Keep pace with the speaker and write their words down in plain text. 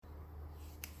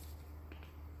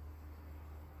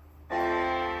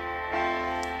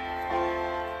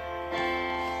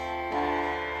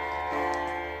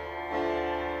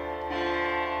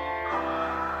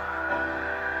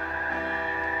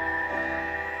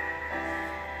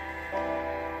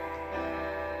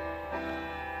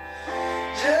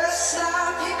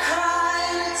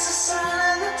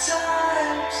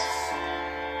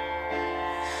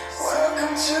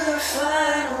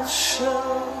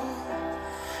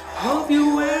Hope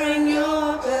you're wearing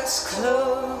your best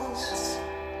clothes.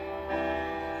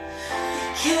 You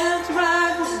can't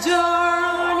ride the door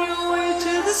on your way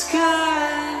to the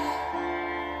sky.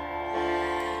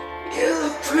 You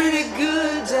look pretty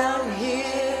good down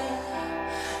here,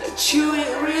 but you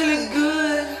ain't really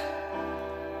good.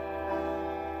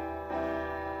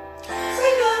 We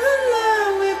gotta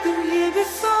learn, we've been here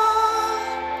before.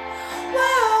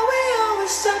 Why are we always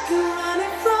stuck and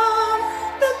running from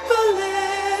the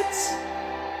bullets?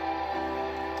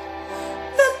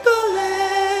 The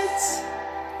bullets.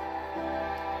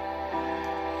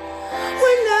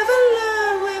 We never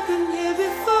learn, we've been here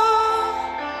before.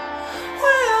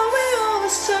 Why are we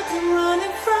always stuck and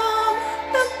running from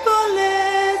the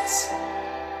bullets?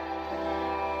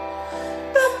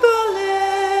 The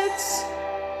bullets.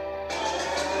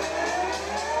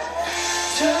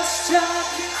 Just stop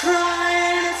your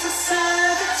crying, it's a sign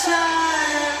of the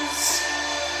times.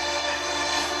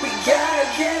 We gotta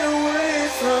get away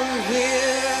from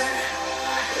here.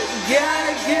 We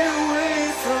gotta get away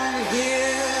from here.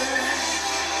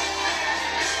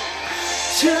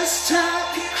 Just stop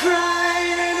your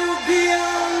crying, it'll be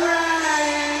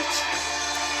alright.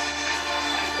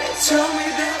 They told me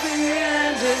that the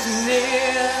end is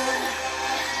near.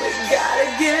 We gotta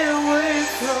get away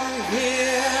from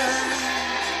here.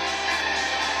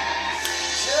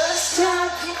 Just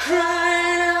stop your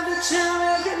crying, all the time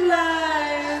we'll get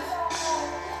live.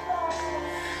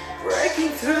 Breaking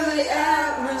through the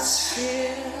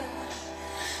atmosphere.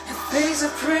 And things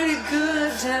are pretty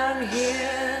good down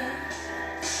here.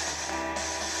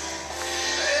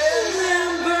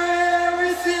 Remember,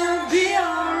 everything will be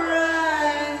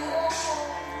alright.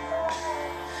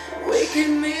 We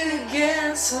can meet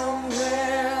again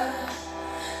somewhere,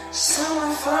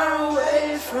 somewhere far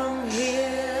away from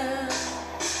here.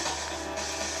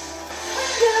 We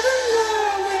never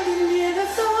learn when we need a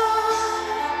thought.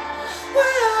 We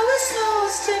always know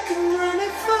we're stuck and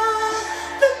running from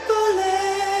the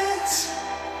bullets.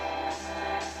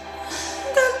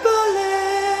 The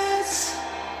bullets.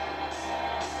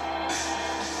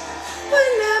 We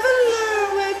never learn,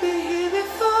 we've been here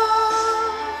before.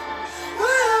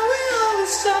 Why are we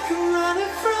always stuck and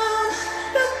running from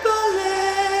the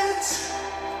bullets?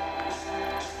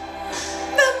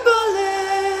 The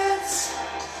bullets.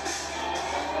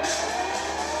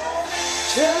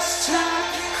 Just stop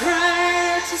your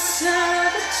crying, it's a sign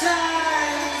of the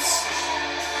times.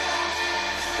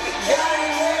 We gotta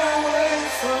get away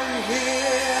from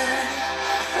here.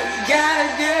 We gotta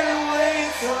get away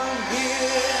from here.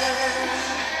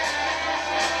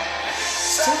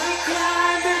 Stop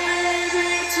crying,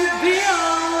 baby, to be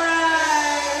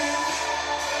alright.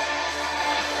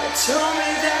 They told me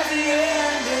that the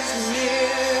end is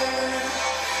near.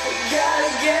 We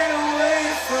gotta get away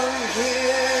from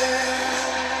here.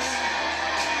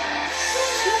 We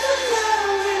should've known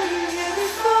we were here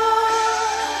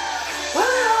before. Why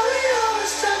are we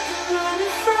always stuck and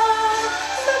running from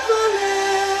the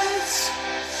bullets?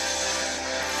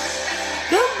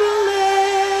 The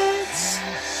bullets.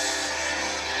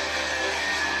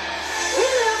 We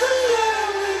never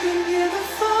learned, we've been here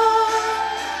before.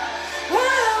 Why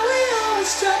are we always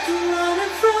stuck and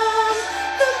running from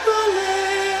the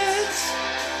bullets?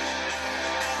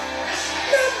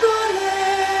 The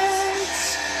bullets.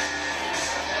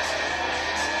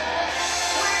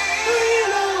 We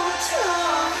don't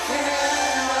talk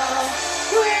enough.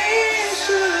 We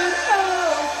should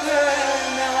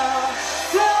open up.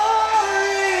 For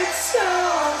it's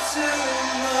all too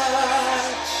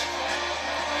much.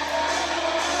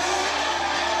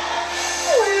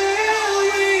 Will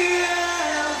we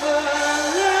ever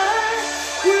learn?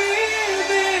 We've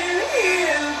been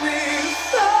here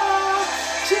before.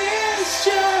 It's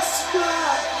just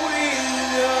what we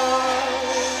know.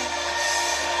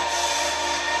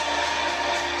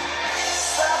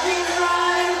 Stop being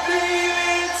crying,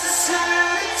 baby, it's a sign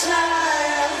of the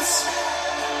times.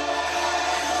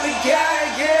 We gotta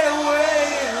get away.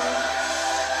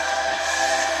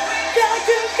 We got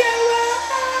to get away.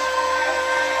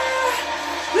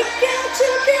 We got to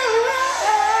get away.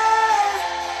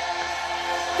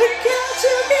 We got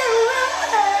to get away.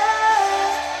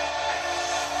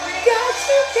 We got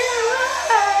to get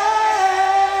away.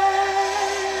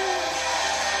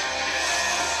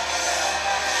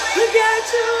 We got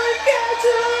to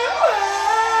away.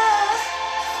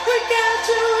 We got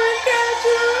to away.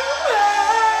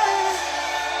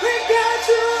 We got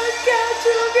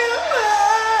to get away.